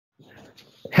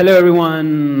Hello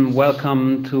everyone,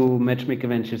 welcome to Matchmaker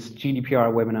Ventures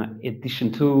GDPR webinar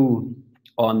edition 2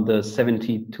 on the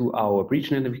 72-hour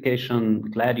breach notification.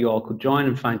 Glad you all could join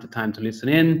and find the time to listen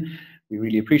in. We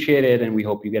really appreciate it and we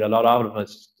hope you get a lot out of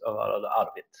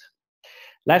it.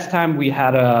 Last time we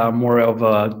had a more of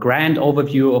a grand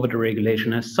overview over the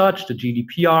regulation as such, the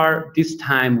GDPR. This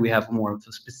time we have more of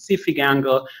a specific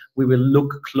angle. We will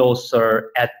look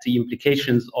closer at the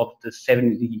implications of the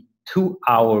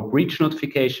 72-hour breach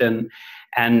notification.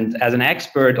 And as an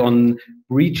expert on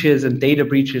breaches and data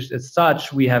breaches as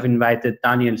such, we have invited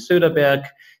Daniel Söderberg,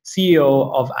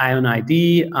 CEO of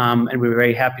Eyeonid, and we're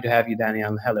very happy to have you,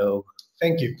 Daniel. Hello.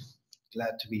 Thank you.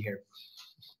 Glad to be here.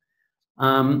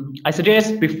 I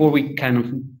suggest before we kind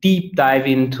of deep dive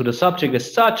into the subject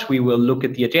as such, we will look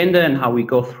at the agenda and how we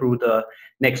go through the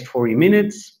next 40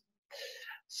 minutes.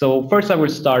 So first I will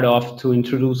start off to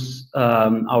introduce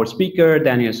our speaker,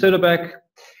 Daniel Söderberg,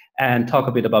 and talk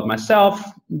a bit about myself.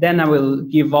 Then I will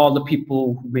give all the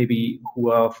people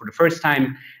who are for the first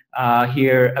time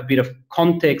here a bit of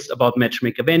context about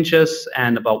Matchmaker Ventures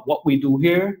and about what we do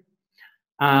here.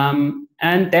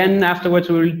 And then afterwards,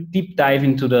 we will deep dive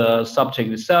into the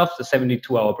subject itself, the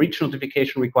 72-hour breach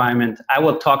notification requirement. I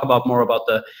will talk about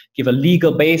give a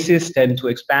legal basis then to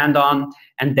expand on,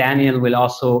 and Daniel will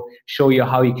also show you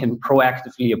how you can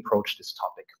proactively approach this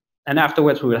topic. And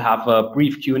afterwards, we will have a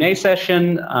brief Q&A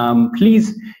session.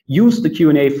 Please use the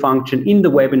Q&A function in the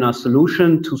webinar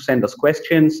solution to send us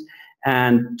questions.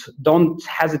 And don't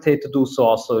hesitate to do so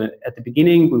also at the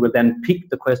beginning. We will then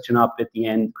pick the questions up at the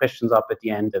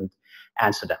end and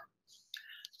answer them.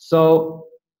 So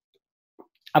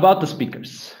about the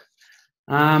speakers.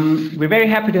 We're very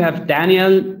happy to have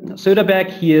Daniel Söderberg.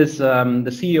 He is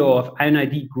the CEO of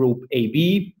Eyeonid Group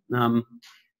AB.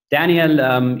 Daniel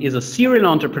is a serial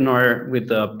entrepreneur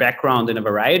with a background in a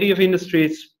variety of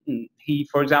industries. He,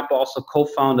 for example, also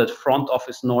co-founded Front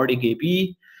Office Nordic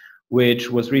AB, which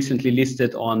was recently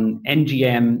listed on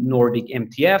NGM Nordic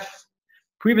MTF.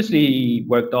 Previously, he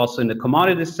worked also in the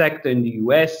commodities sector in the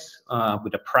US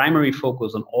with a primary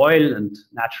focus on oil and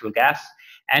natural gas.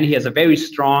 And he has a very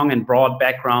strong and broad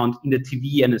background in the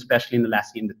TV and especially in the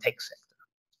tech sector.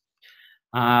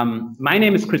 My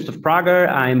name is Christoph Prager.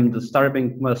 I'm the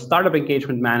startup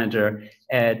engagement manager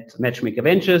at Matchmaker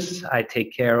Ventures. I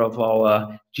take care of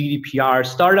our GDPR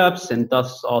startups and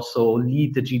thus also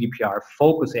lead the GDPR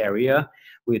focus area,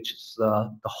 which is the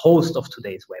host of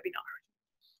today's webinar.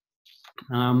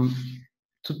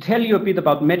 To tell you a bit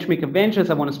about Matchmaker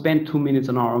Ventures, I want to spend 2 minutes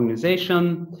on our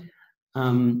organization.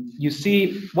 You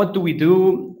see, what do?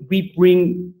 We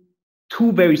bring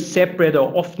two very separate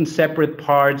or often separate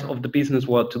parts of the business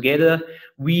world together.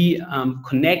 We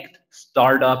connect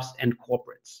startups and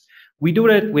corporates. We do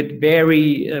that with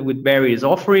various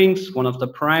offerings. One of the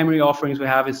primary offerings we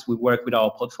have is we work with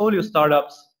our portfolio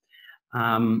startups.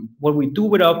 What we do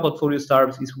with our portfolio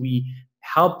startups is we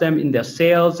help them in their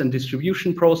sales and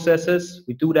distribution processes.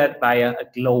 We do that via a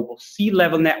global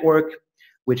C-level network,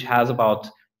 which has about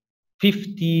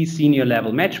 50 senior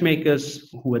level matchmakers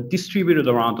who are distributed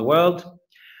around the world.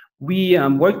 We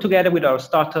work together with our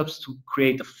startups to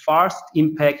create a fast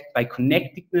impact by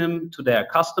connecting them to their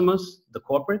customers, the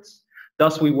corporates.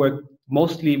 Thus, we work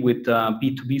mostly with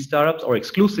B2B startups or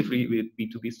exclusively with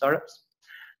B2B startups.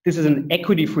 This is an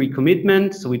equity-free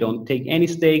commitment, so we don't take any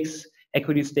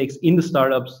equity stakes in the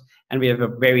startups, and we have a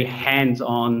very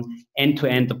hands-on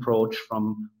end-to-end approach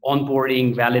from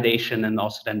onboarding, validation, and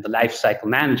also then the lifecycle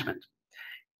management.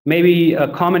 Maybe a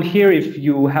comment here, if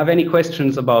you have any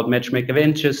questions about Matchmaker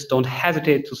Ventures, don't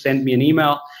hesitate to send me an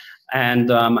email, and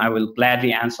I will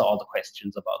gladly answer all the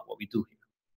questions about what we do here.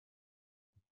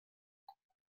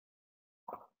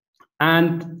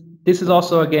 And this is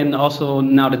also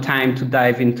now the time to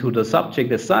dive into the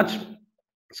subject as such.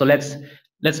 So let's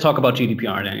talk about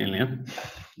GDPR, Daniel. Yeah?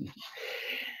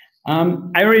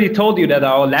 I already told you that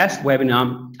our last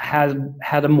webinar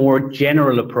had a more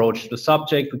general approach to the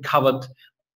subject. We covered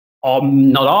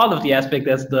not all of the aspects,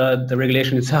 as the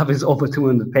regulation itself is over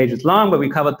 200 pages long, but we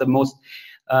covered the most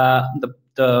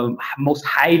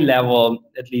high level,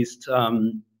 at least,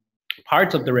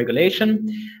 parts of the regulation.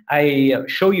 I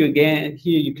show you again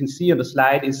here. You can see on the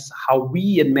slide is how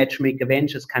we at Matchmaker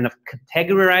Ventures kind of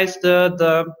categorize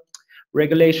the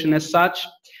regulation as such.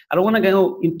 I don't want to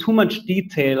go in too much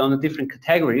detail on the different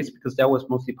categories because that was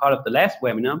mostly part of the last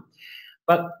webinar.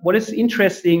 But what is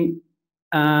interesting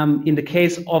in the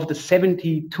case of the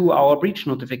 72-hour breach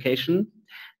notification,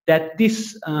 that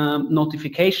this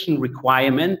notification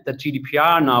requirement that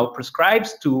GDPR now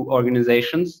prescribes to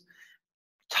organizations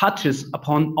touches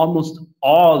upon almost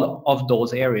all of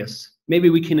those areas. maybe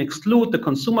we can exclude the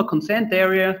consumer consent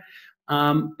area,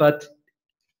 but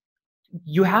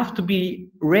you have to be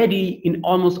ready in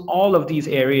almost all of these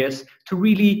areas to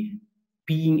really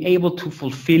being able to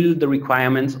fulfill the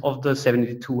requirements of the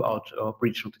 72-hour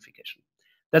breach notification.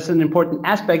 That's an important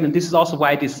aspect, and this is also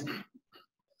why this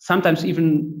sometimes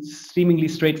even seemingly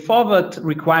straightforward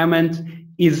requirement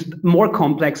is more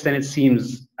complex than it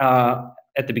seems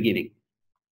at the beginning.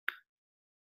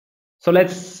 So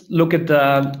let's look at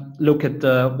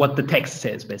what the text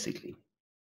says basically.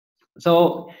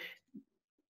 So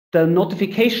the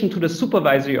notification to the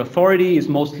supervisory authority is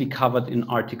mostly covered in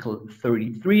Article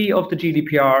 33 of the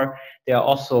GDPR. There are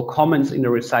also comments in the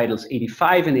recitals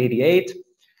 85 and 88.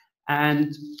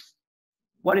 And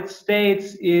what it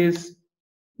states is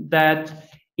that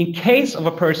in case of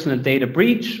a personal data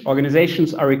breach,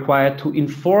 organizations are required to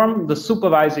inform the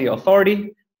supervisory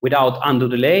authority without undue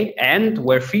delay and,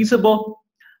 where feasible,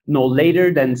 no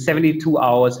later than 72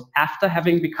 hours after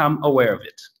having become aware of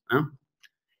it.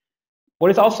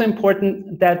 What is also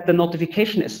important that the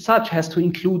notification as such has to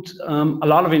include a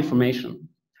lot of information.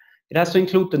 It has to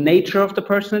include the nature of the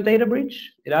personal data breach.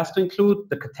 It has to include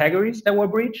the categories that were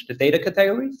breached, the data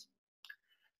categories,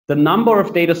 the number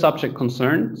of data subject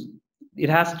concerned. It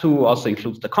has to also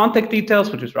include the contact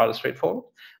details, which is rather straightforward.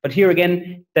 But here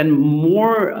again, then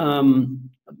more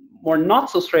not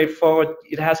so straightforward,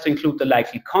 it has to include the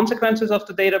likely consequences of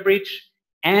the data breach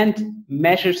and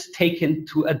measures taken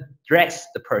to address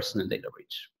the personal data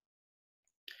breach.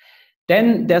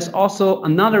 Then there's also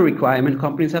another requirement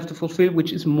companies have to fulfill,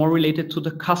 which is more related to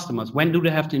the customers. When do they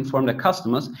have to inform their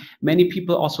customers? Many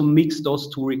people also mix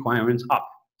those two requirements up.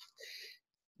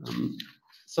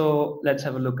 So let's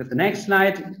have a look at the next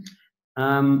slide.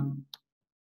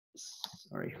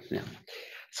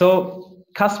 So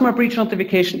customer breach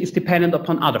notification is dependent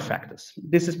upon other factors.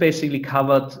 This is basically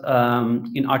covered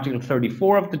in Article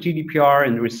 34 of the GDPR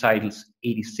and recitals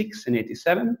 86 and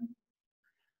 87.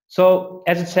 So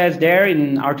as it says there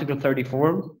in Article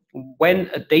 34, when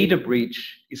a data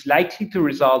breach is likely to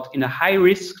result in a high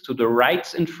risk to the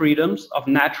rights and freedoms of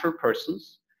natural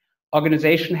persons,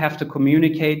 organizations have to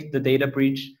communicate the data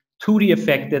breach to the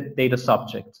affected data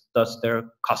subject, thus their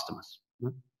customers.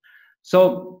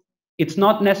 So it's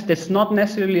not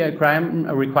necessarily a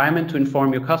requirement to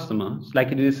inform your customers,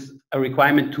 like it is a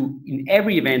requirement to, in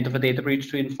every event of a data breach,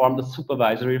 to inform the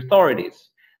supervisory authorities.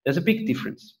 There's a big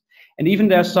difference. And even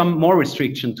there's some more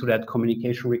restriction to that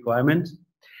communication requirement.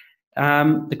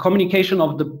 The communication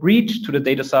of the breach to the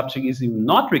data subject is even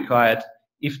not required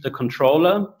if the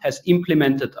controller has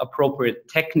implemented appropriate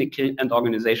technical and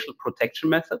organizational protection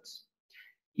methods,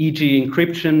 e.g.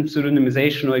 encryption,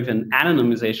 pseudonymization, or even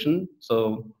anonymization.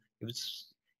 So if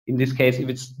it's, in this case, if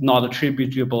it's not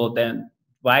attributable then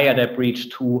via that breach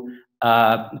to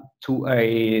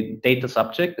a data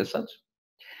subject as such.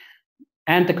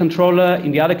 And the controller,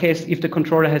 in the other case, if the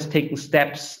controller has taken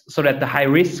steps so that the high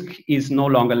risk is no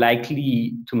longer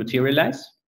likely to materialize.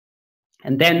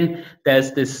 And then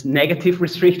there's this negative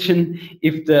restriction.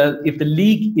 If the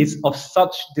leak is of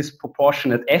such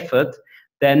disproportionate effort,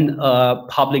 then a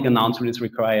public announcement is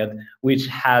required, which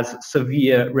has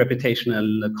severe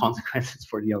reputational consequences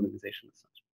for the organization as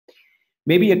such.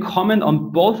 Maybe a comment on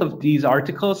both of these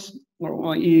articles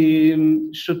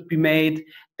should be made,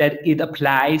 that it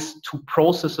applies to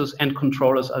processors and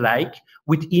controllers alike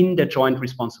within their joint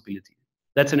responsibility.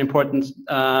 That's an important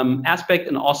aspect,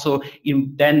 and also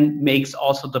it then makes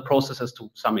also the processors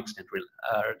to some extent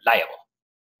liable.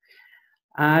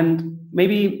 And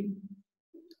maybe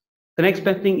the next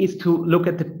best thing is to look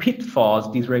at the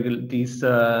pitfalls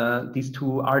these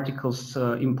two articles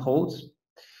impose.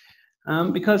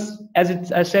 Because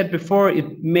as I said before,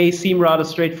 it may seem rather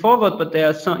straightforward, but there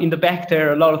are some, in the back there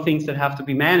are a lot of things that have to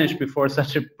be managed before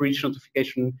such a breach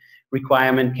notification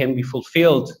requirement can be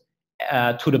fulfilled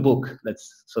to the book,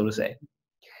 let's so to say.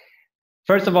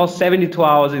 First of all, 72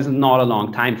 hours is not a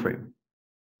long time frame.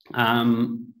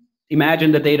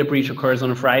 Imagine the data breach occurs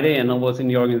on a Friday and I was in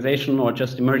the organization, or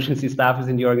just emergency staff is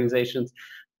in the organizations,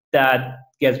 that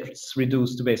gets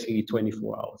reduced to basically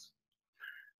 24 hours.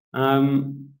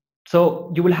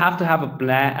 So you will have to have a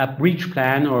breach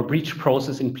plan or a breach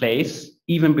process in place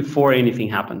even before anything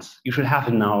happens. You should have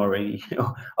it now already,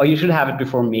 or you should have it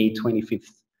before May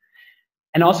 25th.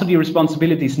 And also the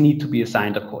responsibilities need to be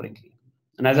assigned accordingly.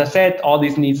 And as I said, all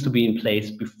this needs to be in place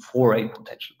before a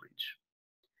potential breach.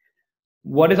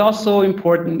 What is also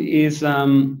important is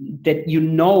that you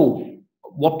know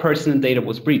what personal data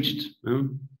was breached.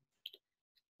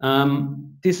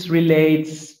 This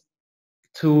relates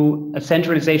to a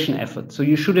centralization effort. So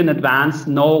you should in advance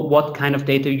know what kind of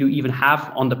data you even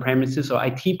have on the premises or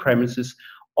IT premises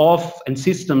of and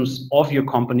systems of your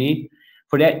company.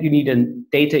 For that, you need a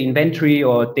data inventory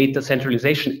or data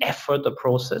centralization effort or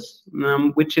process,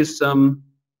 which is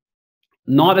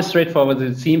not as straightforward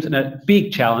as it seems and a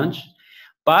big challenge.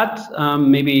 But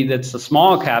maybe that's a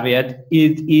small caveat.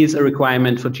 It is a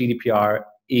requirement for GDPR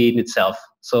in itself.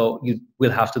 So you will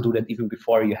have to do that even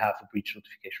before you have a breach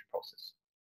notification process.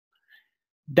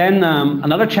 Then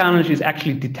another challenge is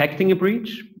actually detecting a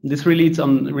breach. This relates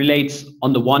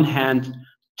on the one hand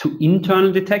to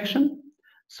internal detection.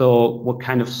 So what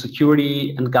kind of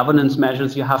security and governance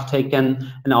measures you have taken,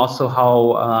 and also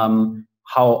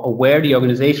how aware the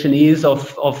organization is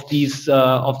of these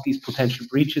potential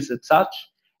breaches as such,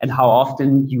 and how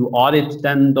often you audit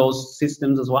then those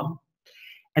systems as well.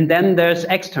 And then there's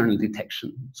external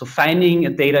detection, so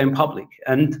finding data in public.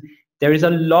 And there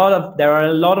are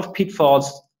a lot of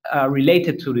pitfalls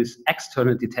related to this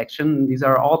external detection. These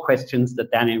are all questions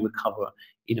that Daniel will cover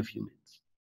in a few minutes.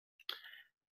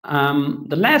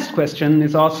 The last question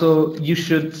is also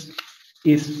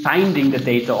is finding the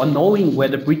data or knowing where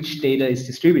the breach data is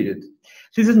distributed.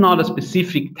 This is not a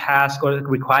specific task or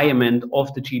requirement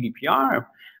of the GDPR,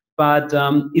 but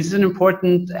it's an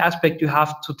important aspect you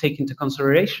have to take into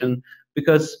consideration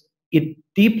because it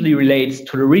deeply relates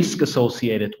to the risk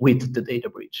associated with the data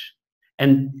breach.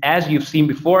 And as you've seen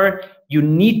before, you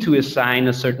need to assign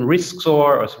a certain risk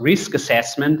score or risk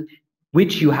assessment,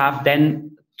 which you have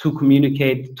then to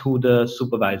communicate to the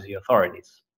supervisory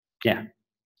authorities. Yeah.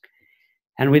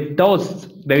 And with those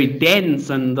very dense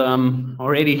and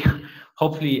already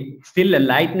hopefully still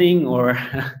enlightening or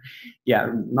yeah,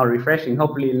 not refreshing,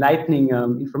 hopefully enlightening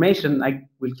information, I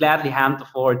will gladly hand the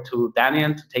floor to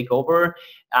Daniel to take over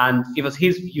and give us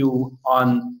his view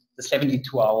on the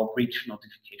 72-hour breach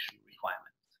notification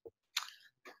requirement.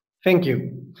 Thank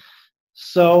you.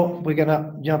 So we're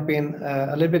gonna jump in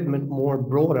a little bit more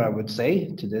broader, I would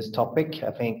say, to this topic.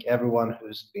 I think everyone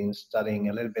who's been studying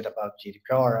a little bit about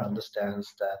GDPR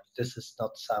understands that this is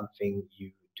not something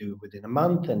you do within a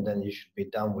month and then you should be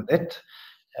done with it.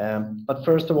 But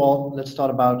first of all, let's start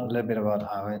a little bit about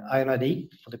Eyeonid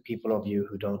for the people of you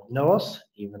who don't know us,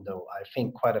 even though I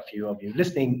think quite a few of you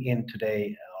listening in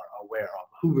today are aware of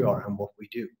who we are and what we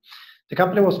do. The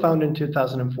company was founded in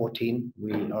 2014.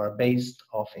 We are based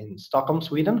off in Stockholm,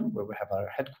 Sweden, where we have our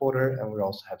headquarters, and we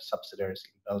also have subsidiaries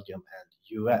in Belgium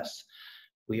and US.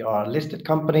 We are a listed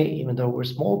company, even though we're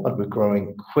small, but we're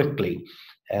growing quickly.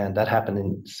 And that happened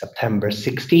in September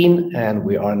 16, and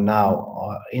we are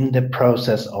now in the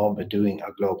process of doing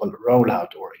a global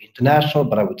rollout, or international,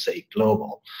 but I would say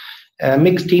global. A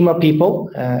mixed team of people,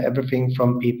 everything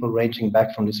from people ranging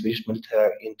back from the Swedish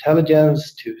military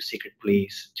intelligence to secret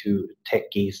police to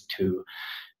techies to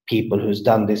people who's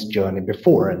done this journey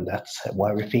before, and that's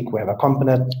why we think we have a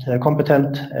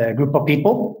competent group of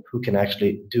people who can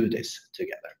actually do this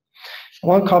together.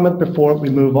 One comment before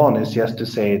we move on is just to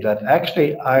say that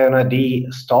actually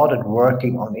Eyeonid started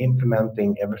working on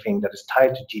implementing everything that is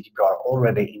tied to GDPR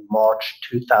already in March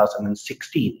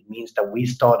 2016. It means that we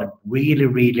started really,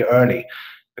 really early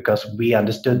because we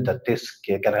understood that this is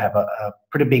going to have a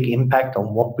pretty big impact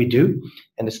on what we do,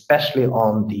 and especially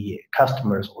on the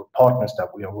customers or partners that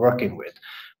we are working with,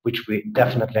 which we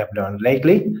definitely have learned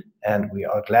lately, and we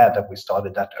are glad that we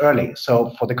started that early.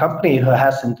 So for the company who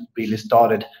hasn't really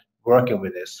started working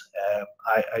with this,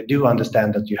 I do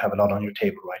understand that you have a lot on your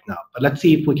table right now, but let's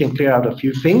see if we can clear out a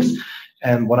few things.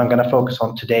 And what I'm going to focus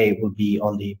on today will be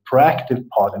on the proactive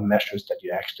part and measures that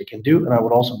you actually can do, and I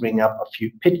will also bring up a few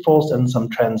pitfalls and some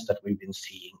trends that we've been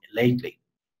seeing lately.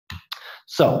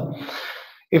 So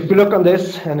if we look on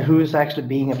this and who is actually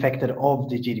being affected of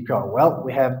the GDPR, well,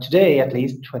 we have today at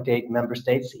least 28 member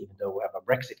states, even though we have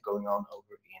a Brexit going on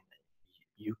over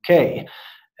in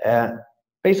UK.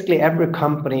 Basically, every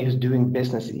company who's doing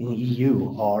business in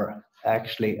EU are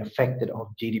actually affected of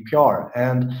GDPR.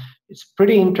 And it's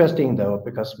pretty interesting, though,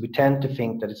 because we tend to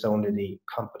think that it's only the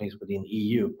companies within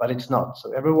EU, but it's not.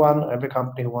 So every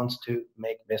company who wants to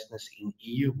make business in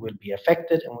EU will be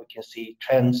affected, and we can see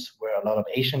trends where a lot of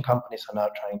Asian companies are now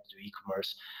trying to do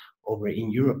e-commerce over in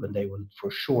Europe, and they will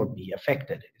for sure be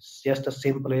affected. It's just as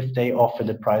simple if they offer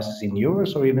the prices in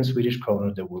euros or even Swedish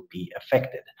kronor, they will be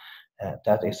affected.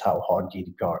 That is how hard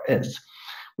GDPR is.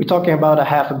 We're talking about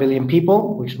 500 million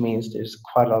people, which means there's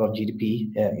quite a lot of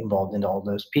GDP involved in all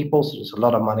those people. So there's a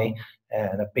lot of money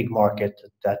and a big market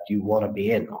that you want to be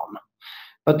in on.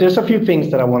 But there's a few things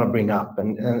that I want to bring up,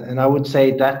 and I would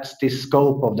say that's the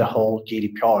scope of the whole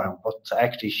GDPR and what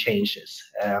actually changes.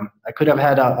 I could have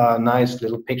had a nice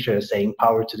little picture saying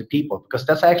power to the people, because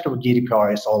that's actually what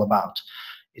GDPR is all about.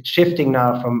 It's shifting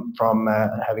now from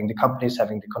having the companies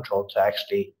having the control to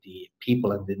actually the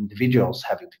people and the individuals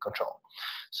having the control.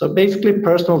 So basically,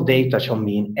 personal data shall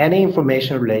mean any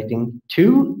information relating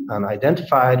to an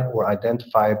identified or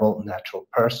identifiable natural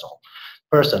person.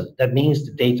 That means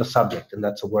the data subject, and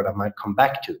that's a word I might come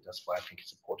back to. That's why I think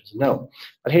it's important to know.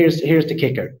 But here's the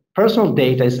kicker. Personal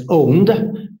data is owned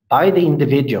by the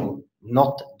individual,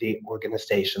 not the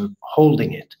organization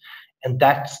holding it. And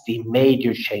that's the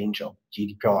major change of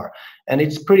GDPR. And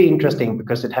it's pretty interesting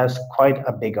because it has quite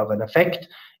a big of an effect.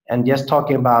 And just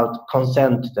talking about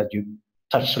consent that you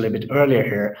touched a little bit earlier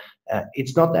here,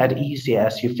 it's not that easy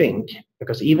as you think,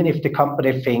 because even if the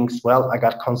company thinks, well, I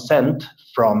got consent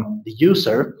from the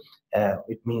user,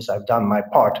 it means I've done my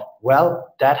part.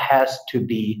 Well, that has to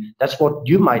be, that's what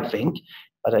you might think,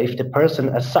 but if the person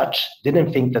as such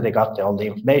didn't think that they got all the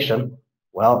information,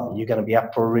 well, you're going to be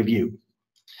up for a review.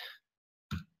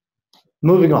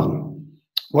 Moving on.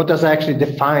 What does actually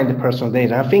define the personal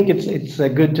data? I think it's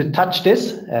good to touch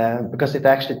this because it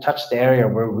actually touches the area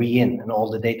where we're in and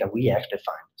all the data we actually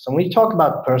find. So when you talk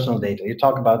about personal data, you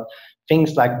talk about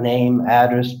things like name,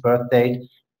 address, birth date,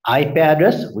 IP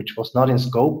address, which was not in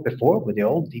scope before with the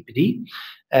old DPD.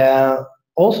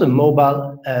 Also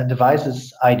mobile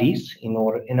devices IDs,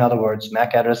 in other words,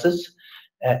 MAC addresses.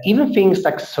 Even things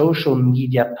like social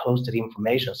media posted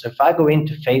information. So if I go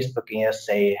into Facebook and I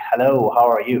say, hello, how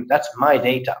are you? That's my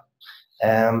data.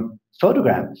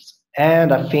 Photographs.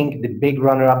 And I think the big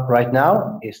runner-up right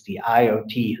now is the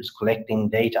IoT, who's collecting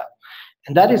data.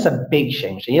 And that is a big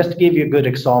change. And just to give you a good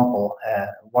example,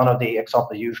 one of the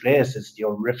examples usually is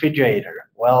your refrigerator.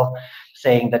 Well,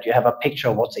 saying that you have a picture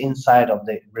of what's inside of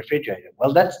the refrigerator.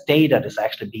 Well, that's data that's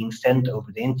actually being sent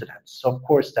over the internet. So of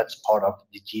course, that's part of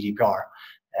the GDPR.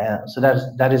 So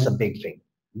that is a big thing.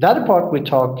 The other part we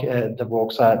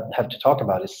have to talk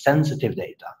about is sensitive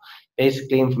data.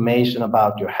 Basically information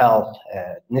about your health,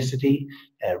 ethnicity,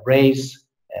 race,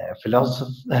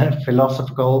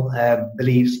 philosophical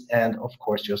beliefs, and of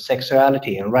course your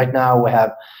sexuality. And right now we have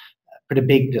a pretty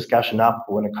big discussion up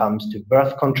when it comes to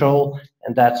birth control,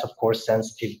 and that's of course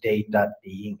sensitive data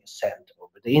being sent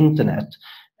over the internet.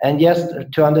 And yes,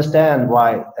 to understand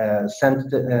why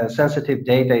sensitive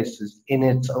data is in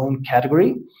its own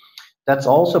category, that's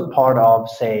also part of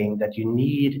saying that you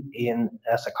need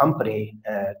as a company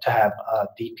to have a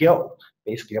DPO,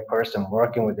 basically a person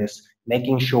working with this,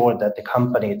 making sure that the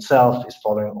company itself is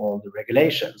following all the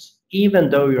regulations,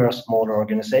 even though you're a smaller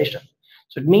organization.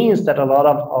 So it means that a lot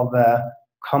of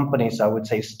companies, I would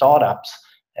say startups,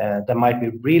 that might be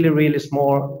really, really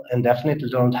small and definitely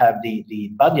don't have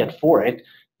the budget for it,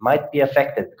 might be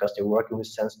affected because they're working with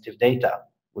sensitive data,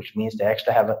 which means they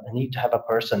actually need to have a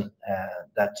person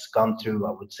that's gone through,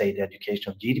 I would say, the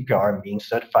education of GDPR and being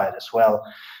certified as well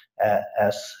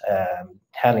as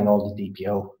handling all the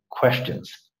DPO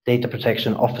questions. Data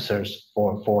protection officers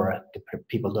for the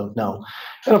people don't know.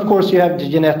 And of course, you have the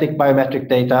genetic biometric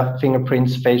data,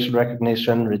 fingerprints, facial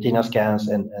recognition, retina scans,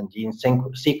 and gene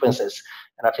sequences.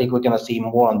 And I think we're going to see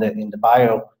more in the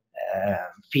bio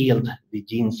field, the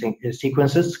gene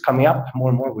sequences coming up more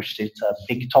and more, which is a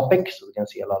big topic. So we can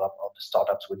see a lot of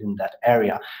startups within that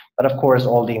area. But of course,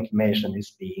 all the information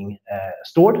is being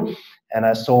stored. And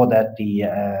I saw that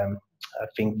I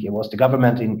think it was the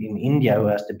government in India who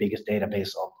has the biggest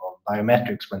database of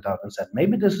biometrics went out and said,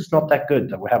 maybe this is not that good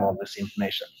that we have all this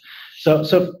information.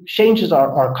 So changes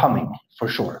are coming for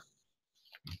sure.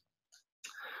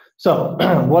 So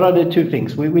what are the two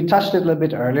things? We touched it a little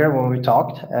bit earlier when we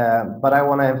talked, but I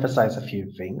want to emphasize a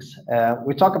few things.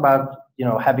 We talk about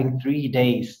having 3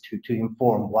 days to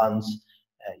inform once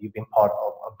you've been part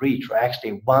of a breach, or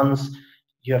actually once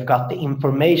you have got the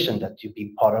information that you've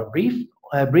been part of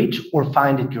a breach, or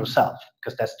find it yourself,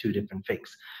 because that's 2 different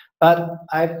things. But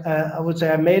I would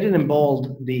say I made it in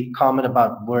bold the comment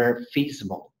about where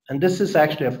feasible, and this is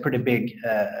actually a pretty big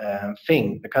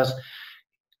thing, because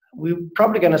we're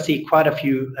probably going to see quite a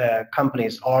few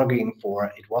companies arguing for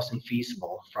it wasn't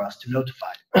feasible for us to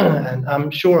notify. And I'm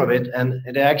sure of it. And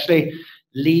it actually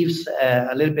leaves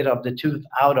a little bit of the tooth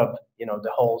out of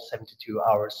the whole 72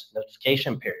 hours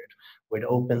notification period, where it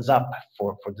opens up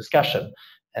for discussion.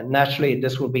 And naturally,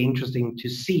 this will be interesting to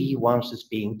see once it's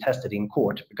being tested in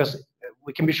court, because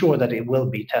we can be sure that it will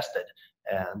be tested.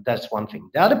 That's one thing.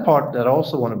 The other part that I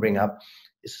also want to bring up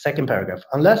is the second paragraph.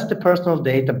 Unless the personal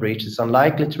data breach is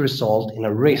unlikely to result in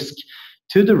a risk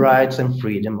to the rights and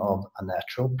freedom of a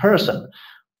natural person.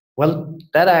 Well,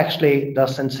 that actually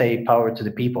doesn't say power to the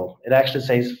people. It actually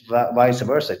says vice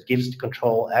versa. It gives the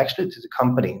control actually to the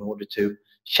company in order to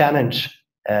challenge,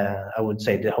 I would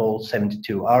say, the whole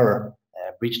 72-hour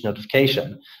breach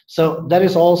notification. So that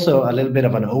is also a little bit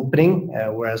of an opening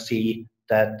where I see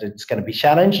that it's going to be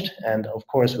challenged, and of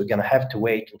course we're going to have to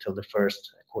wait until the first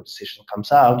court decision comes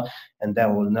out, and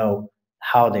then we'll know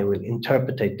how they will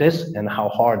interpret this and how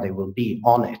hard they will be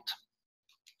on it.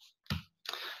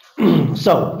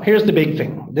 So here's the big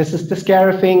thing. This is the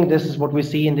scary thing. This is what we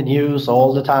see in the news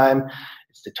all the time.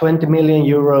 It's the 20 million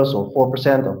euros or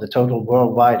 4% of the total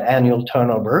worldwide annual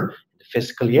turnover in the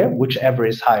fiscal year, whichever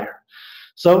is higher.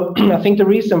 So I think the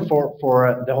reason for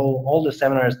all the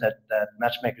seminars that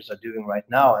matchmakers are doing right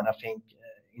now, and I think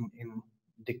in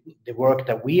the work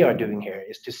that we are doing here,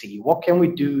 is to see what can we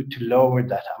do to lower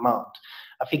that amount.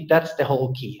 I think that's the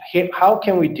whole key. How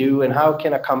can we do, and how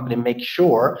can a company make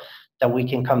sure that we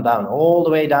can come down all the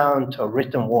way down to a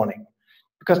written warning?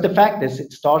 Because the fact is,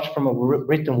 it starts from a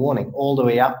written warning all the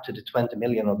way up to the 20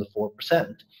 million or the 4%.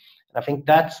 And I think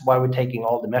that's why we're taking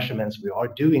all the measurements we are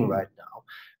doing right now.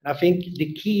 And I think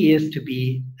the key is to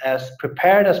be as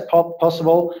prepared as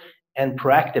possible and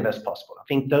proactive as possible. I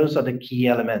think those are the key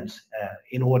elements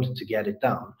in order to get it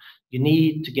down. You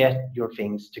need to get your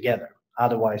things together.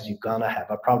 Otherwise, you're going to have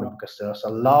a problem, because there's a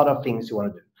lot of things you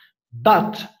want to do.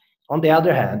 But on the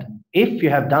other hand, if you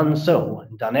have done so,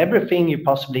 done everything you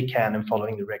possibly can in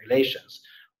following the regulations,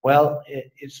 well,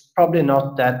 it's probably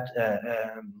not that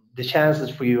the chances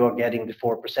for you of getting the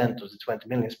 4% of the 20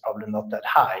 million is probably not that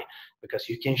high, because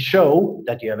you can show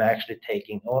that you have actually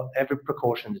taken every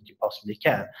precaution that you possibly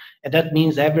can. And that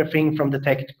means everything from the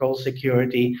technical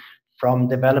security, from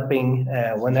developing,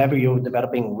 whenever you're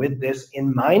developing with this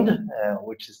in mind,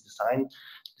 which is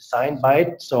designed by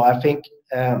it. So I think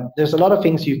there's a lot of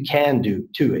things you can do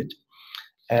to it.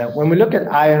 When we look at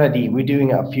Eyeonid, we're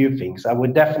doing a few things. I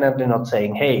would definitely not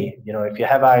saying, hey, if you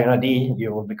have Eyeonid,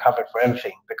 you will be covered for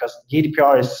everything, because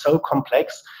GDPR is so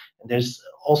complex, and there's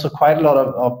also quite a lot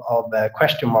of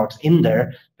question marks in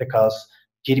there, because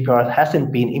GDPR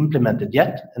hasn't been implemented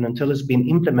yet, and until it's been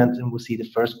implemented and we see the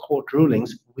first court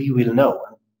rulings, we will know.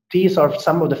 And these are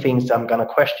some of the things I'm going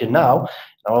to question now.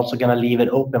 I'm also going to leave it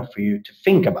open for you to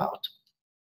think about.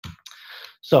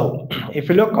 So if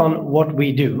you look on what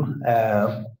we do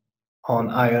on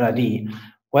Eyeonid,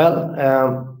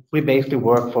 well, we basically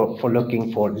work for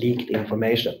looking for leaked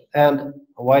information. And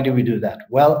why do we do that?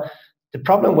 Well, the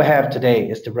problem we have today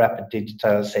is the rapid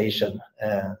digitalization.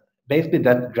 Basically,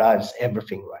 that drives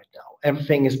everything right now.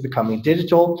 Everything is becoming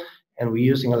digital, and we're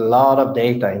using a lot of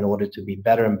data in order to be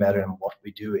better and better in what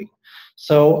we're doing.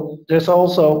 So there's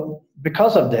also,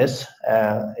 because of this,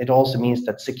 it also means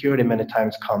that security many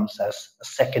times comes as a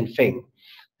second thing.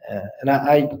 And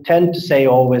I tend to say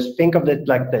always, think of it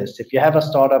like this. If you have a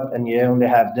startup and you only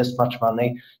have this much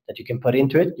money that you can put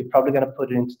into it, you're probably going to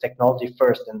put it into technology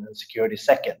first and then security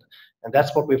second. And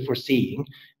that's what we're foreseeing.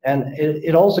 And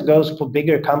it also goes for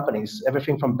bigger companies,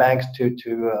 everything from banks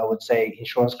to I would say,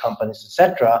 insurance companies,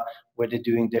 etc., where they're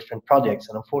doing different projects.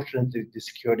 And unfortunately, the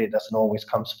security doesn't always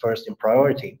come first in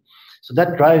priority. So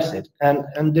that drives it. And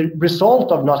the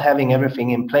result of not having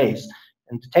everything in place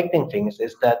and detecting things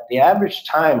is that the average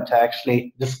time to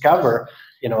actually discover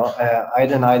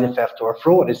either an ID theft or a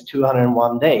fraud is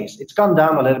 201 days. It's gone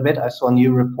down a little bit. I saw a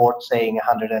new report saying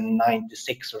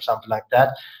 196 or something like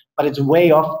that. But it's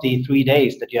way off the 3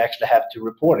 days that you actually have to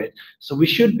report it. So we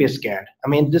should be scared. I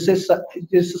mean, this is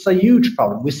a huge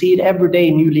problem. We see it every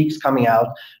day, new leaks coming out,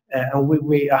 and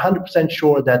we are 100%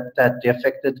 sure that the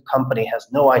affected company has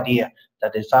no idea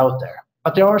that it's out there.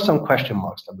 But there are some question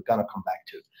marks that we're going to come back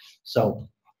to. So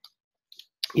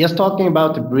just talking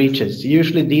about the breaches,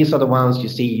 usually these are the ones you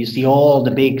see. You see all the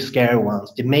big scary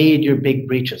ones, the major big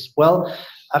breaches. Well,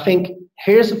 I think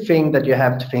here's a thing that you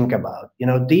have to think about.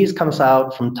 These comes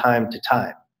out from time to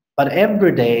time, but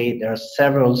every day there are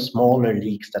several smaller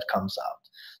leaks that comes out.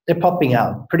 They're popping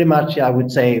out pretty much, I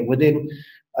would say, within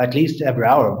at least every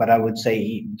hour, but I would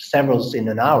say several in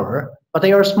an hour, but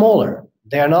they are smaller.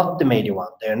 They are not the major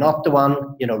one. They're not the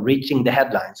one, reaching the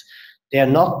headlines. They are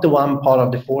not the one part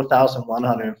of the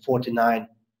 4,149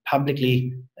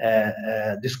 publicly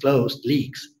disclosed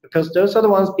leaks, because those are the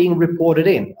ones being reported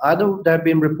in. Either they've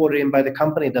been reported in by the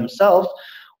company themselves,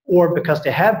 or because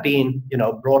they have been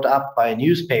brought up by a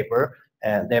newspaper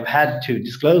and they've had to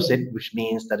disclose it, which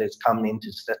means that it's come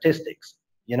into statistics.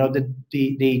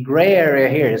 The gray area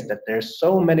here is that there's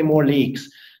so many more leaks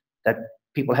that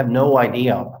people have no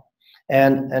idea of.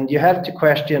 And you have to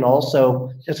question also,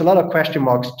 there's a lot of question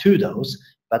marks to those,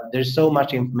 but there's so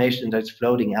much information that's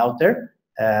floating out there,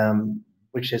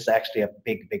 which is actually a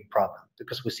big problem,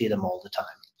 because we see them all the time.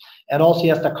 And also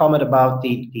just a comment about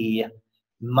the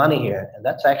money here, and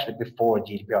that's actually before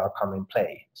GDPR come in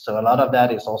play. So a lot of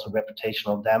that is also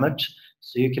reputational damage.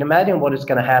 So you can imagine what is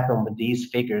going to happen with these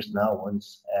figures now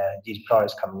once GDPR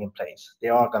is coming in place. They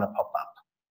are going to pop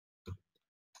up.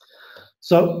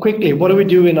 So quickly, what do we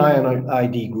do in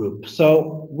Eyeonid Group?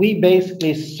 So we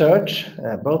basically search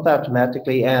both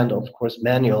automatically and of course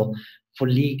manual for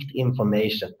leaked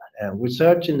information. We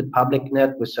search in the public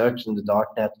net, we search in the dark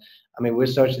net. I mean, we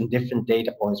search in different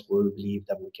data points where we believe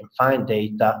that we can find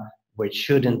data where it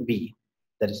shouldn't be,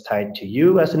 that is tied to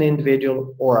you as an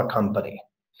individual or a company.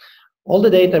 All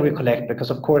the data we collect, because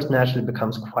of course naturally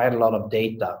becomes quite a lot of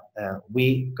data,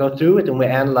 we go through it and we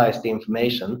analyze the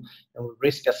information and we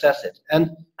risk assess it.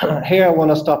 And here I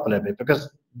want to stop a little bit, because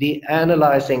the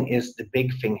analyzing is the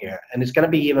big thing here, and it's going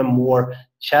to be even more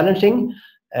challenging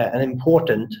and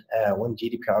important when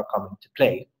GDPR comes into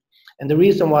play. And the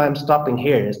reason why I'm stopping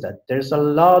here is that there's a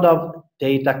lot of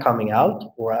data coming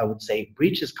out, or I would say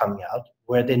breaches coming out,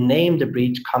 where they name the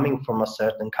breach coming from a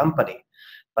certain company.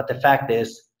 But the fact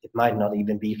is, it might not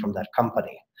even be from that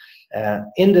company.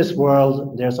 In this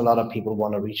world, there's a lot of people who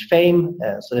want to reach fame,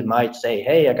 so they might say,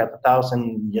 hey, I got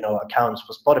 1,000 accounts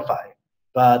for Spotify.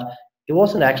 But it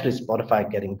wasn't actually Spotify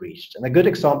getting breached. And a good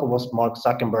example was Mark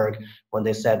Zuckerberg when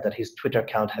they said that his Twitter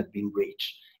account had been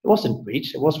breached. It wasn't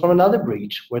breached, it was from another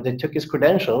breach where they took his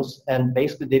credentials and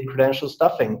basically did credential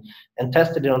stuffing and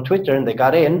tested it on Twitter, and they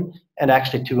got in, and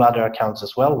actually 2 other accounts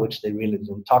as well, which they really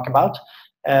didn't talk about.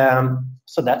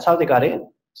 So that's how they got in.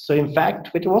 So in fact,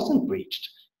 Twitter wasn't breached,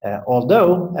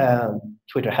 although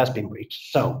Twitter has been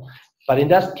breached. But in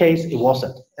that case, it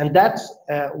wasn't. And that's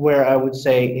where I would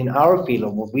say in our field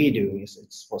of what we do is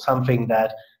it's something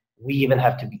that we even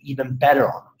have to be even better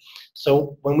on.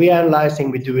 So when we're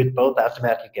analyzing, we do it both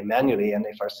automatically and manually. And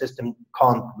if our system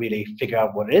can't really figure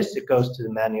out what it is, it goes to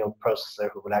the manual processor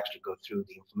who will actually go through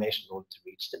the information in order to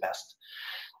reach the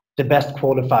best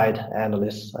qualified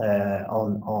analysts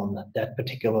on that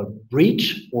particular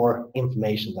breach or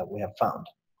information that we have found.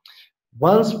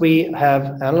 Once we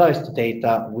have analyzed the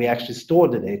data, we actually store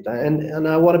the data. And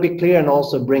I want to be clear and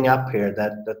also bring up here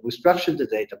that we structure the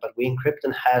data, but we encrypt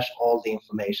and hash all the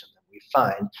information that we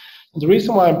find. And the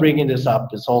reason why I'm bringing this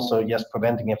up is also just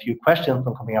preventing a few questions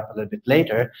from coming up a little bit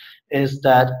later, is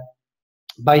that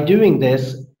by doing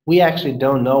this, we actually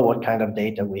don't know what kind of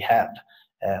data we have.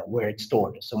 Where it's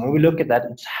stored. So when we look at that,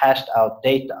 it's hashed out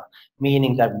data,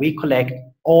 meaning that we collect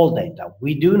all data.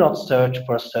 We do not search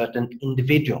for a certain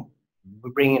individual. We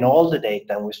bring in all the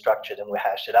data and we structure it and we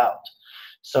hash it out.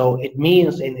 So it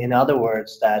means, in other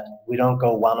words, that we don't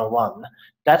go one-on-one.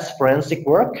 That's forensic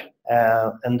work,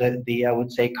 and I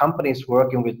would say companies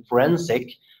working with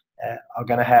forensic are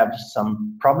going to have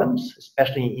some problems,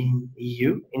 especially in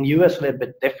EU. In US, a little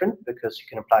bit different because you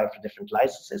can apply for different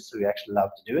licenses, so you're actually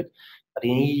allowed to do it. But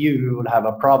in EU, you will have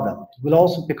a problem. It will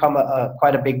also become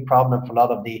quite a big problem for a lot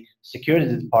of the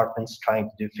security departments trying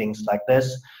to do things like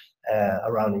this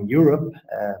around in Europe,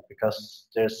 because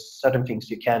there's certain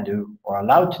things you can do or are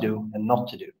allowed to do and not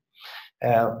to do.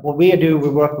 What we do, we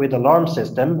work with alarm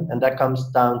system, and that comes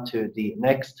down to the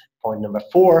next point, number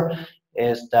 4,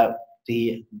 is that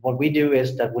what we do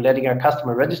is that we're letting our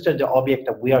customer register the object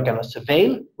that we are going to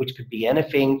surveil, which could be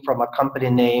anything from a company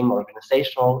name,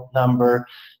 organizational number,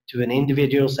 to an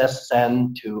individual's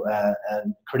SSN, to a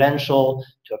credential,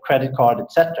 to a credit card,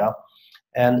 etc.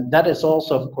 And that is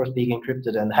also, of course, being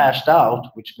encrypted and hashed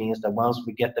out, which means that once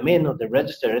we get them in or they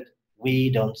register it, we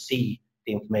don't see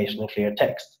the information in clear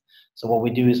text. So what we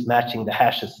do is matching the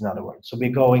hashes, in other words. So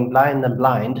we're going blind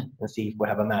and see if we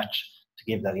have a match to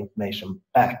give that information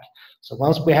back. So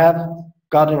once we have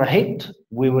gotten a hit,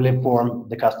 we will inform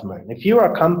the customer. And if you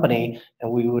are a company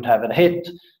and we would have a hit,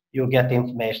 you'll get the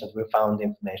information that we found the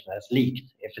information that's leaked.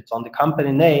 If it's on the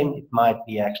company name, it might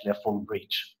be actually a full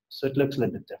breach. So it looks a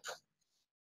little bit different.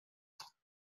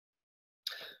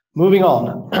 Moving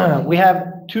on, we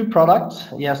have 2 products.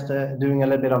 Just doing a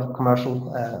little bit of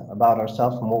commercial about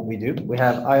ourselves and what we do. We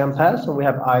have IonPass and we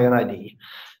have Eyeonid.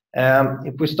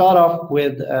 If we start off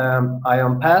with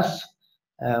IonPass,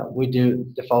 we do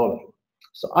the following.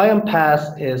 So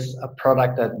IonPass is a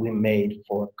product that we made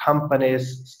for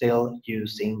companies still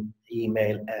using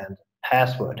email and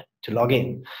password to log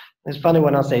in. It's funny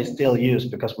when I say still use,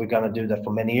 because we're going to do that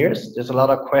for many years. There's a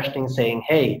lot of questioning saying,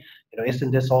 hey,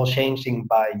 isn't this all changing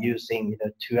by using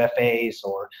 2FAs,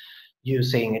 or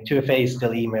using 2FA is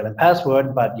still email and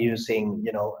password, but using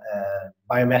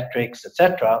biometrics,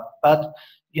 etc. But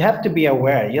you have to be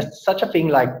aware, just such a thing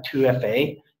like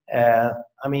 2FA.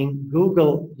 I mean,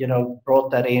 Google,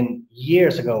 brought that in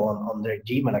years ago on their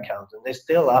Gmail account, and they're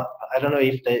still up. I don't know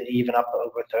if they're even up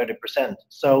over 30%.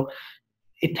 So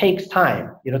it takes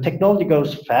time. Technology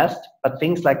goes fast, but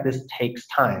things like this takes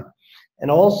time. And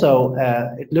also,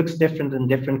 it looks different in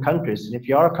different countries. And if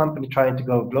you are a company trying to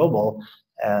go global,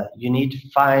 you need to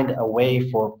find a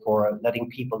way for letting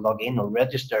people log in or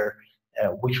register,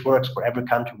 which works for every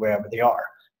country wherever they are.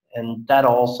 And that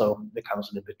also becomes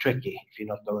a little bit tricky if you're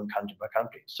not going country by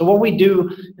country. So what we do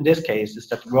in this case is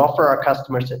that we offer our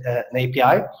customers an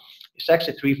API. It's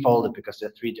actually threefold because there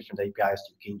are 3 different APIs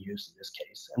you can use in this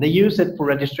case. And they use it for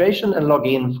registration and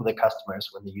login for the customers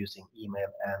when they're using email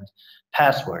and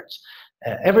passwords.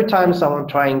 Every time someone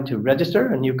trying to register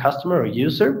a new customer or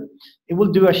user, it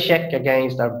will do a check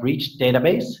against our breached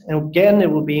database. And again,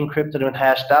 it will be encrypted and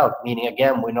hashed out, meaning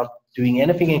again, we're not doing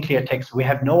anything in clear text. We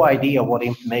have no idea what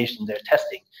information they're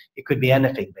testing. It could be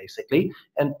anything, basically.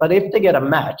 But if they get a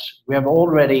match, we have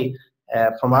already,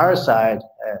 from our side,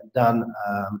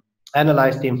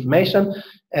 analyzed the information,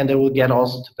 and they will get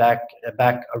also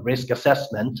back a risk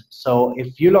assessment. So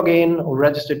if you log in or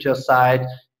register to a site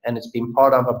and it's been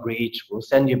part of a breach, we'll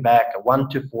send you back a 1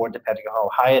 to 4, depending on how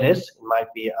high it is. It might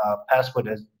be a password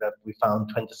that we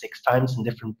found 26 times in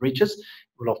different breaches. It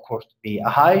will, of course, be a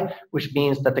high, which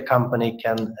means that the company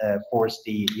can force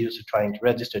the user trying to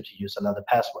register to use another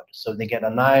password. So they get a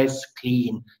nice,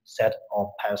 clean set of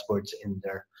passwords in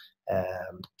their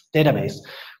database.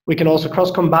 We can also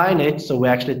cross-combine it, so we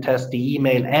actually test the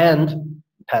email and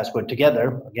password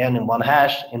together, again in one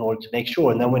hash, in order to make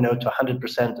sure, and then we know to 100%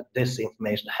 that this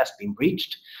information has been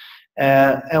breached.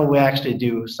 And we actually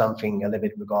do something a little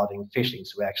bit regarding phishing.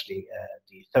 So we actually,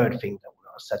 the third thing that we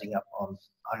are setting up on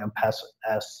IonPass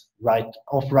as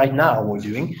right now we're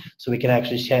doing, so we can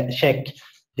actually check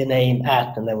the name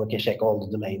at, and then we can check all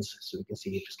the domains, so we can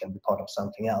see if it's going to be part of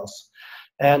something else.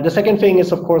 And the second thing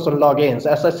is, of course, on logins.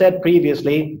 As I said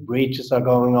previously, breaches are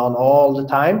going on all the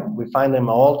time. We find them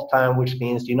all the time, which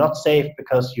means you're not safe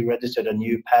because you registered a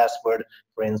new password,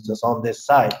 for instance, on this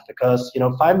site. Because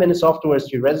 5 minutes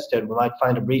afterwards you registered, we might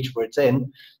find a breach where it's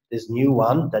in this new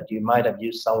one that you might have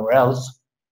used somewhere else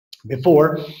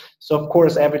before. So of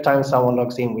course, every time someone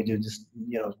logs in, we do this,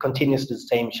 continuously the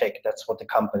same check. That's what the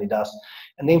company does.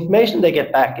 And the information they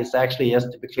get back is actually,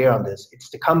 just to be clear on this,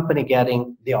 it's the company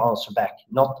getting the answer back,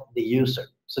 not the user.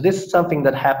 So this is something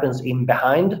that happens in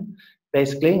behind,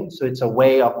 basically. So it's a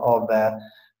way of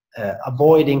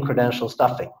avoiding credential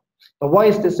stuffing. But why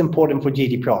is this important for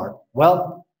GDPR?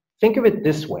 Well, think of it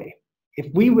this way.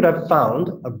 If we would have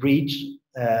found a breach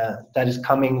that is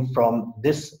coming from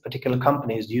this particular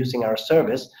company is using our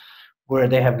service, where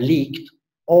they have leaked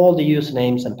all the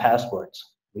usernames and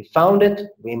passwords. We found it,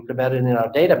 we implemented it in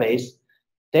our database,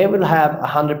 they will have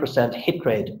 100% hit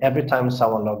rate every time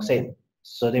someone logs in.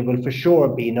 So they will for sure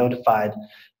be notified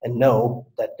and know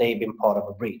that they've been part of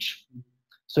a breach.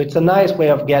 So it's a nice way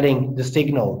of getting the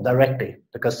signal directly,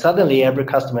 because suddenly every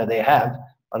customer they have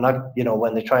are not,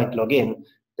 when they're trying to log in,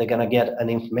 they're going to get an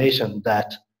information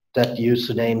that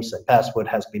usernames and password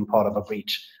has been part of a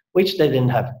breach, which they didn't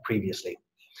have previously.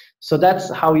 So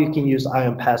that's how you can use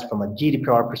IonPass from a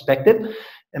GDPR perspective.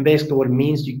 And basically what it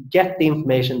means, you get the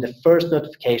information, the first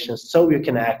notification, so you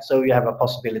can act, so you have a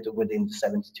possibility within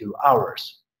 72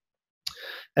 hours.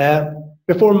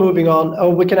 Before moving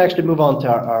on, we can actually move on to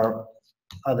our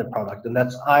other product, and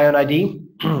that's Eyeonid.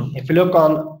 If you look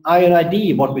on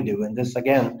Eyeonid, what we do, and this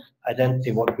again,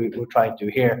 identity, what we're trying to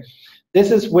do here,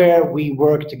 this is where we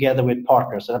work together with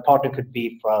partners, and a partner could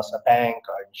be for us a bank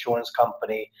or an insurance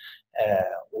company,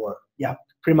 or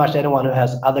pretty much anyone who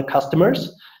has other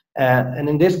customers. And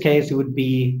in this case, it would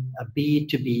be a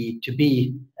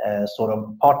B2B2B sort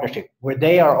of partnership, where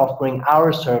they are offering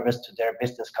our service to their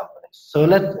business companies. So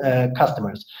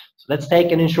customers. So let's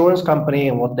take an insurance company,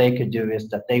 and what they could do is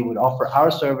that they would offer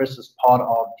our service as part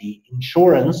of the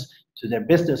insurance to their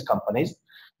business companies,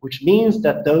 which means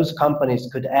that those companies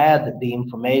could add the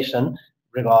information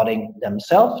regarding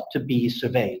themselves to be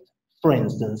surveyed. For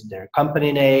instance, their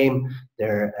company name,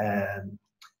 their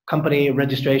company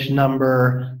registration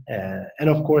number, and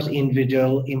of course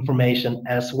individual information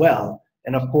as well.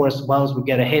 And of course, once we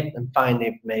get a hit and find the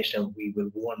information, we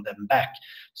will warn them back.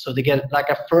 So they get like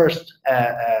a first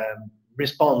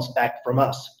response back from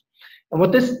us. And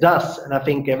what this does, and I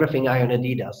think everything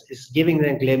Eyeonid does, is giving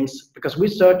them a glimpse, because we're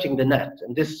searching the net,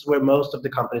 and this is where most of the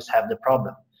companies have the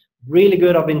problem. Really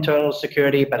good of internal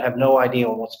security, but have no idea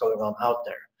on what's going on out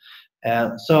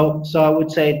there. So I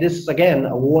would say this is, again,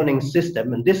 a warning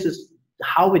system, and this is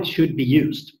how it should be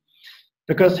used.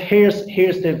 Because here's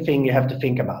the thing you have to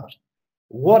think about.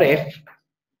 What if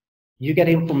you get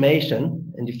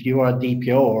information, and if you are a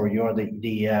DPO or you're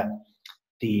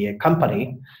the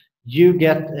company, you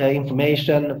get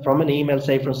information from an email,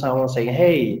 say from someone saying,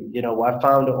 hey, I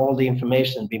found all the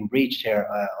information being breached here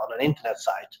on an internet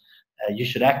site. You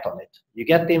should act on it. You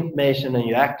get the information and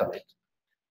you act on it.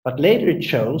 But later it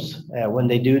shows, when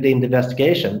they do the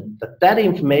investigation, that that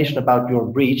information about your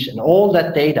breach and all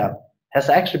that data has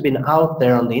actually been out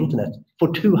there on the internet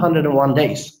for 201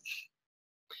 days.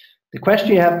 The question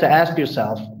you have to ask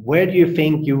yourself, where do you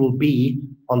think you will be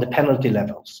on the penalty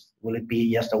levels? Will it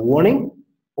be just a warning,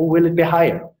 or will it be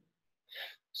higher?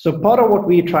 So part of what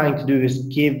we're trying to do is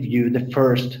give you the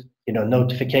first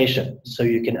notification so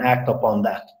you can act upon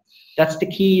that. That's the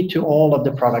key to all of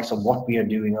the products of what we are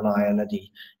doing on Eyeonid.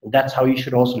 And that's how you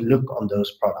should also look on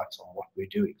those products, on what we're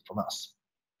doing from us.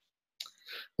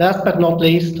 Last but not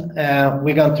least,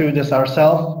 we've gone through this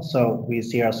ourselves, so we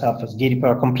see ourselves as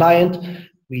GDPR compliant.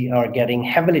 We are getting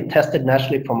heavily tested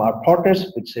nationally from our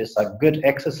partners, which is a good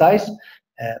exercise,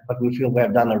 but we feel we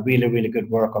have done a really, really good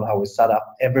work on how we set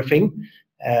up everything.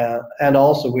 And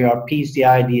also we are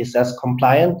PCI DSS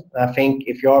compliant. I think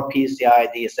if you're PCI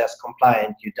DSS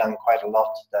compliant, you've done quite a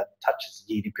lot that touches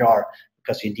GDPR,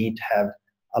 because you need to have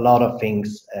a lot of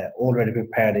things already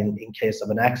prepared in case of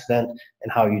an accident,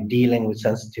 and how you're dealing with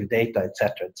sensitive data,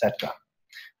 etc., etc.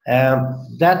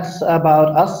 That's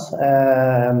about us,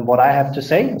 what I have to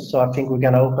say. So I think we're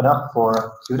going to open up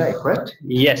for Q&A, correct?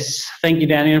 Yes, thank you,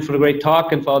 Daniel, for the great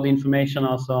talk and for all the information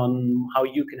also on how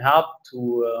you can help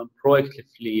to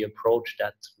proactively approach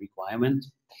that requirement.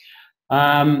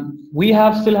 We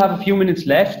still have a few minutes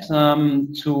left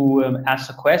to ask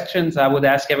the questions. I would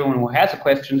ask everyone who has a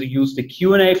question to use the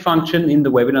Q&A function in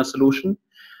the webinar solution,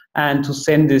 and to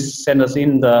send us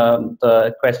in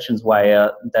the questions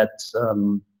via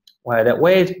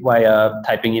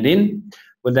typing it in.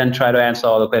 We'll then try to answer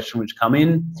all the questions which come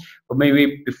in. But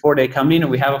maybe before they come in,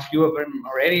 and we have a few of them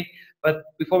already, but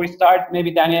before we start,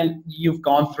 maybe Daniel, you've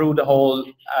gone through the whole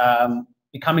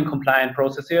becoming compliant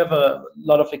process. You have a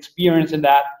lot of experience in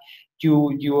that.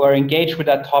 You are engaged with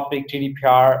that topic,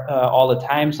 GDPR, all the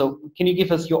time. So can you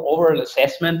give us your overall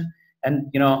assessment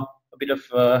and a bit of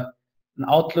an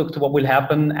outlook to what will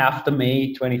happen after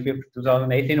May 25th,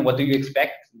 2018? What do you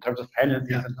expect in terms of penalties?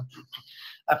 Yeah.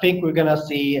 I think we're going to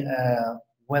see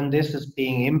when this is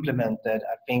being implemented,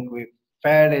 I think we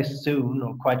fairly soon,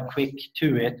 or quite quick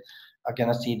to it, are going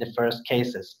to see the first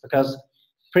cases, because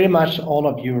pretty much all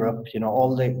of Europe,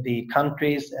 all the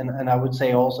countries, and I would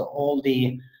say also all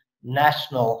the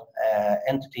national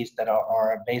entities that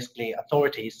are basically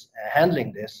authorities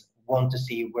handling this, want to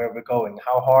see where we're going.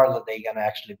 How hard are they going to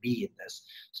actually be in this?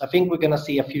 So I think we're going to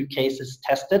see a few cases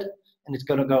tested, and it's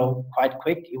going to go quite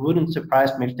quick. It wouldn't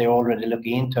surprise me if they're already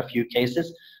looking into a few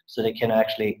cases, so they can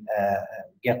actually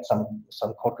get some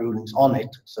court rulings on it,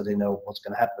 so they know what's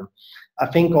going to happen. I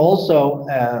think also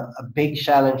a big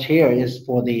challenge here is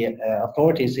for the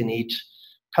authorities in each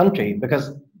country,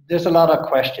 because there's a lot of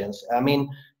questions. I mean,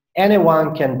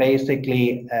 anyone can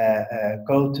basically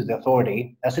go to the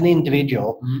authority as an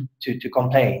individual to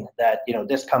complain that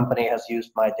this company has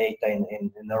used my data in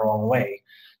the wrong way.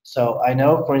 So I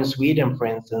know, in Sweden, for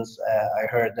instance, I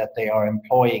heard that they are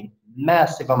employing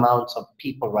massive amounts of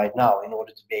people right now in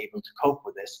order to be able to cope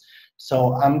with this.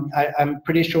 So I'm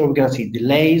pretty sure we're going to see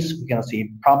delays. We're going to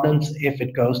see problems if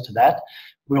it goes to that.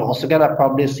 We're also going to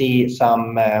probably see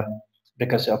some,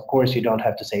 because of course you don't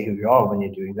have to say who you are when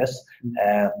you're doing this,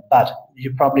 but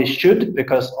you probably should,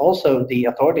 because also the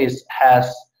authorities have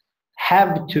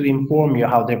to inform you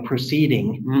how they're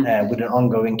proceeding with an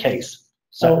ongoing case.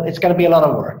 So it's going to be a lot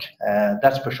of work,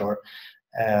 that's for sure.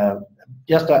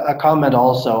 Just a comment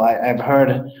also, I've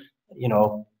heard,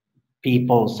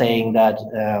 people saying that,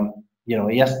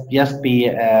 just be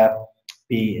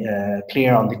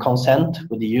clear on the consent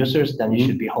with the users, then you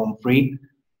should be home free.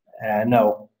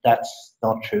 No, that's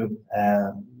not true.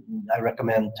 I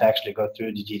recommend to actually go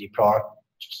through the GDPR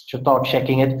to start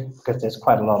checking it, because there's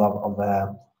quite a lot of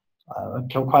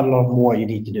more you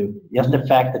need to do. Just the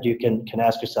fact that you can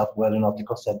ask yourself whether or not the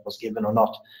consent was given or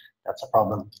not, that's a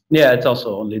problem. Yeah, it's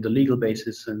also only the legal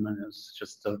basis, and it's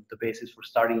just the basis for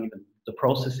starting even the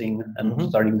processing and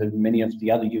starting many of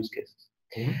the other use cases.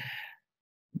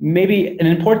 Maybe an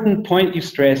important point you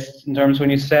stressed in terms when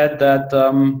you said that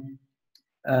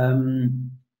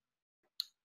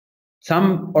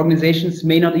some organizations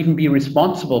may not even be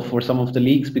responsible for some of the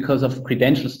leaks because of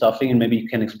credential stuffing, and maybe you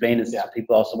can explain this to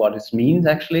people also what this means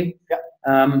actually.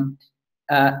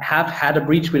 Have had a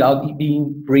breach without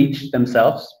being breached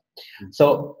themselves.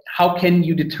 So how can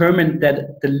you determine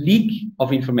that the leak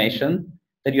of information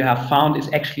that you have found is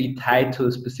actually tied to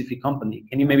a specific company.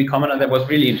 Can you maybe comment on that? Was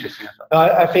really interesting.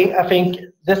 I think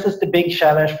this is the big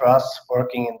challenge for us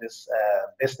working in this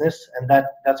business, and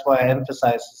that's why I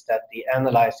emphasize is that the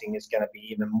analyzing is going to be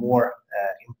even more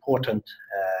important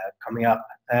coming up.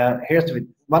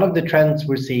 One of the trends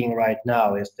we're seeing right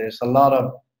now is there's a lot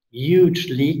of huge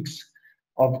leaks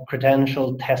of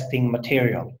credential testing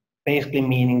material, basically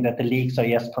meaning that the leaks are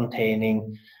just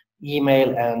containing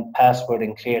email and password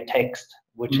in clear text,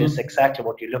 which is exactly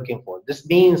what you're looking for. This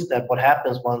means that what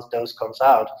happens once those comes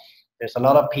out, there's a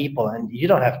lot of people, and you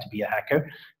don't have to be a hacker,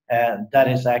 that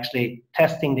is actually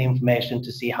testing the information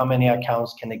to see how many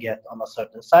accounts can they get on a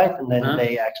certain site, and then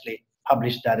they actually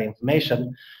publish that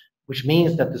information, which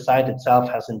means that the site itself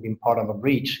hasn't been part of a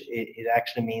breach. It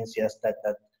actually means, yes, that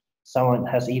someone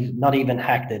has not even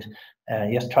hacked it,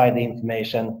 just tried the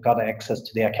information, got access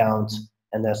to the accounts,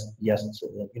 and that's just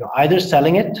either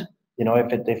selling it,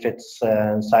 if it's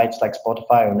sites like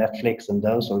Spotify or Netflix and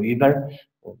those, or Uber,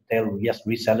 they'll just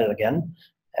resell it again,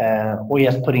 or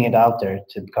just putting it out there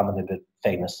to become a little bit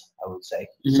famous, I would say.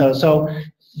 So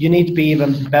you need to be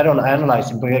even better on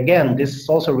analyzing. But again, this is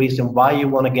also a reason why you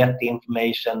want to get the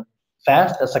information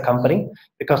fast as a company,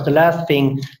 because the last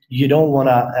thing you don't want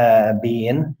to be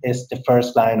in is the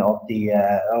first line of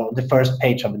the first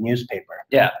page of a newspaper.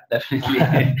 Yeah,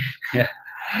 definitely. Yeah.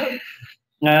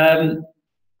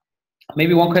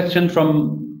 Maybe one question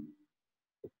from.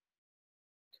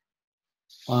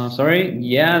 Sorry.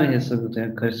 Yeah, there's a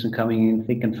question coming in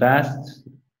thick and fast.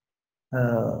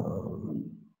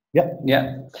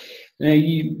 Yeah.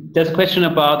 There's a question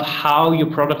about how your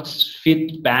products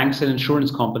fit banks and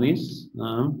insurance companies.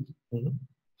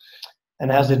 And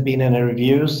has it been any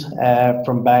reviews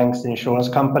from banks and insurance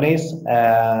companies?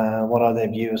 What are their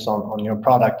views on your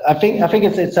product? I think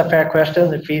it's a fair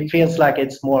question. It feels like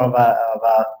it's more of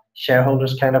a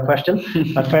shareholders kind of question,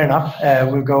 but fair enough.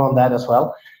 We'll go on that as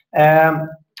well.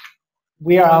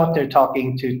 We are out there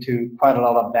talking to quite a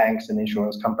lot of banks and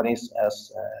insurance companies,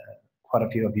 as quite a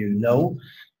few of you know.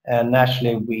 And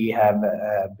naturally, we have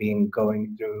been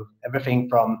going through everything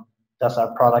from does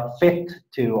our product fit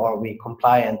to are we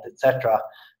compliant, etc.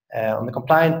 On the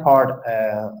compliant part,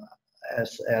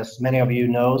 as many of you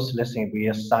knows, listening, we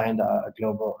just signed a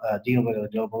global deal with a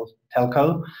global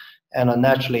telco, and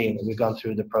naturally we've gone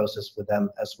through the process with them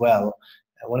as well.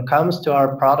 When it comes to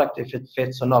our product, if it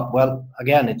fits or not, well,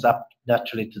 again, it's up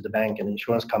naturally to the bank and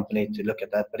insurance company to look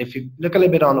at that. But if you look a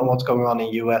little bit on what's going on in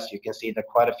the US, you can see that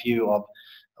quite a few of,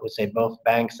 I would say, both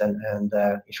banks and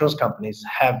insurance companies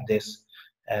have this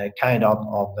kind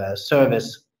of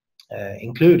service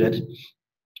included,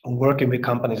 working with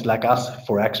companies like us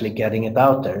for actually getting it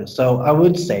out there. So I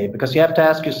would say, because you have to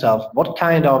ask yourself, what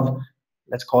kind of,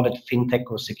 let's call it fintech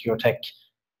or secure tech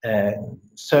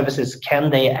services can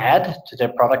they add to their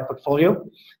product portfolio?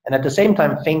 And at the same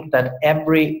time, think that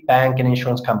every bank and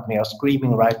insurance company are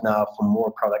screaming right now for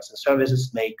more products and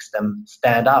services, makes them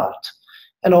stand out,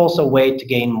 and also a way to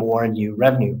gain more new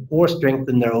revenue or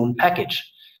strengthen their own package.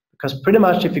 Because pretty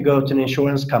much if you go to an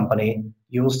insurance company,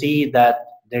 you will see that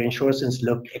their insurances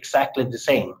look exactly the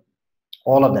same.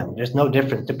 All of them. There's no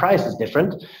difference. The price is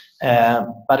different,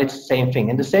 but it's the same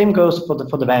thing. And the same goes for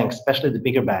the banks, especially the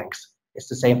bigger banks. It's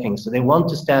the same thing. So they want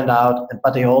to stand out,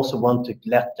 but they also want to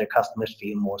let their customers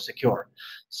feel more secure.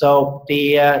 So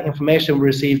the information we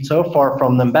received so far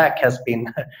from them back has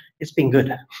been, it's been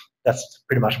good. That's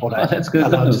pretty much what that's good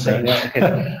to say. Yeah,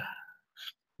 okay.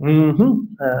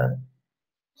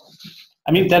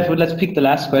 I mean, let's pick the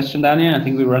last question, Daniel. I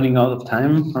think we're running out of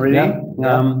time already.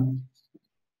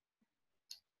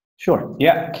 Sure.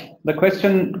 Yeah. The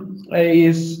question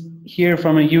is here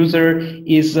from a user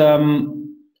is,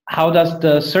 how does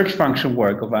the search function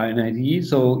work of Eyeonid?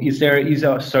 So is there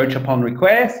a search upon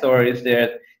request, or is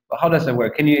there, how does it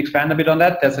work? Can you expand a bit on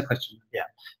that? That's a question. Yeah.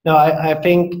 No, I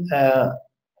think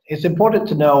it's important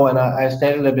to know, and I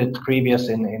stated a little bit previous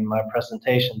in my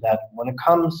presentation, that when it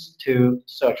comes to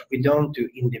search, we don't do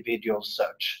individual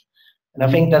search. And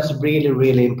I think that's really,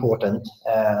 really important.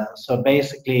 So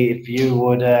basically, if you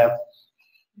would,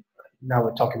 now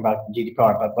we're talking about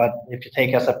GDPR, but if you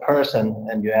take as a person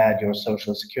and you add your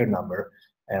social security number,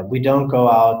 we don't go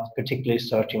out particularly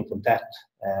searching for that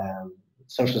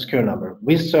social security number.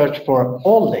 We search for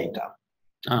all data.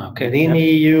 Okay. Within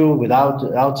EU,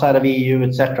 outside of EU,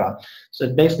 etc.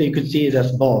 So basically, you could see it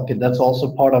as bulk, and that's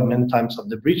also part of many times of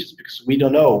the breaches, because we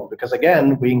don't know. Because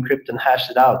again, we encrypt and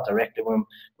hash it out directly when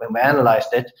we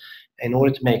analyzed it, in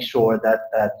order to make sure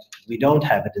that we don't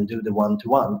have it and do the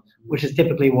one-to-one, which is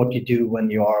typically what you do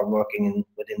when you are working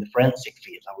within the forensic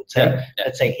field. I would say,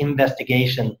 let's say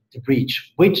investigation to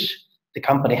breach, which the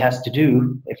company has to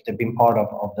do if they've been part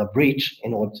of the breach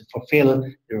in order to fulfill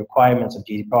the requirements of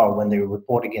GDPR when they're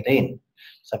reporting it in.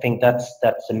 So I think that's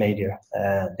a major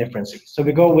difference. So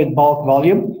we go with bulk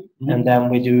volume, and then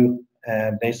we do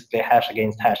basically hash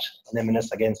against hash,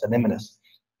 anonymous against anonymous,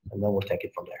 and then we'll take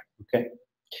it from there. Okay.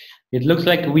 It looks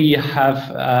like we have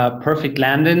a perfect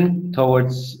landing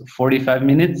towards 45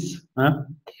 minutes. Huh?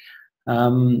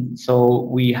 So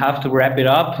we have to wrap it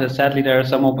up. Sadly, there are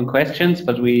some open questions,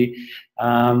 but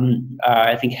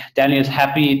I think Daniel is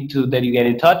happy that you get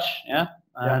in touch, yeah,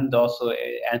 and also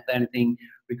answer anything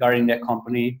regarding that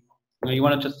company. You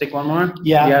want to just take one more?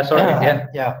 Yeah. Yeah. Sorry.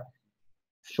 Yeah.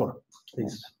 Sure.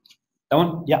 Please. That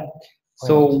one? Yeah.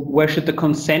 So where should the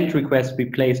consent request be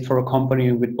placed for a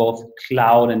company with both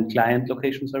cloud and client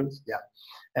location service?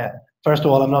 Yeah. First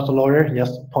of all, I'm not a lawyer,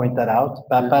 just to point that out.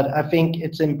 But I think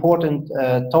it's an important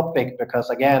topic because,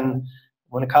 again,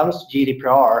 when it comes to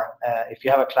GDPR, if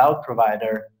you have a cloud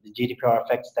provider, the GDPR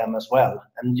affects them as well.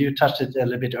 And you touched it a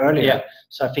little bit earlier. Yeah.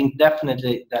 So I think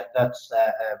definitely that's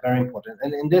very important.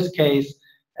 And in this case,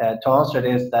 to answer it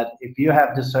is that if you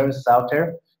have the services out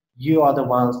there, you are the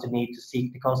ones that need to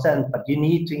seek the consent, but you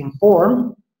need to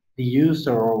inform the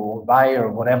user or buyer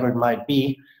or whatever it might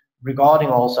be regarding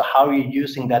also how you're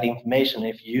using that information.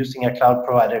 If you're using a cloud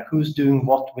provider, who's doing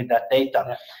what with that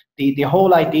data. Yeah. The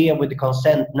whole idea with the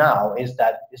consent now is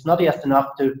that it's not just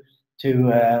enough to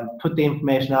put the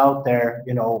information out there,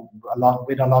 with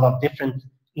a lot of different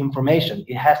information.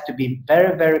 It has to be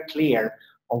very, very clear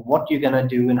on what you're going to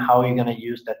do and how you're going to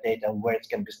use that data and where it's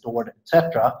going to be stored,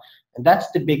 etc. And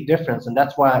that's the big difference. And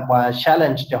that's why I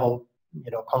challenge the whole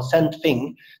consent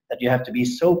thing, that you have to be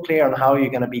so clear on how you're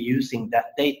going to be using that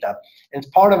data. And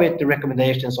part of it, the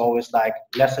recommendation is always like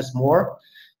less is more.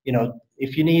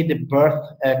 If you need the birth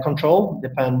control,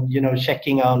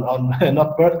 checking on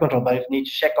not birth control, but if you need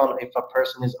to check on if a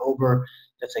person is over,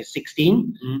 let's say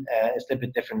 16, it's a little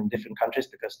bit different in different countries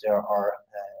because there are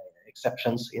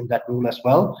exceptions in that rule as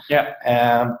well. Yeah.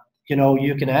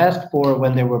 You can ask for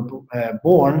when they were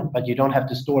born, but you don't have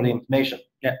to store the information.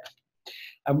 Yeah.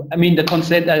 I mean, the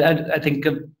consent, I think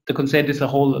the consent is a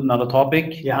whole another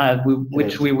topic,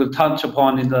 which we will touch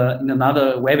upon in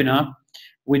another webinar,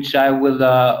 which I'm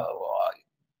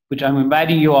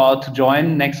inviting you all to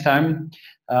join next time.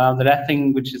 The last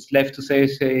thing which is left to say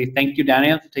thank you,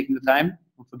 Daniel, for taking the time,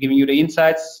 for giving you the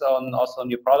insights also on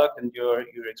your product and your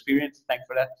experience. Thanks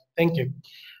for that. Thank you.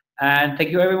 And thank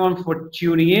you everyone for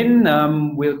tuning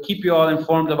in. We'll keep you all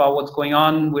informed about what's going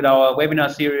on with our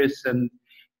webinar series and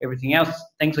everything else.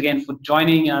 Thanks again for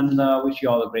joining, and wish you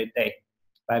all a great day.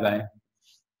 Bye-bye.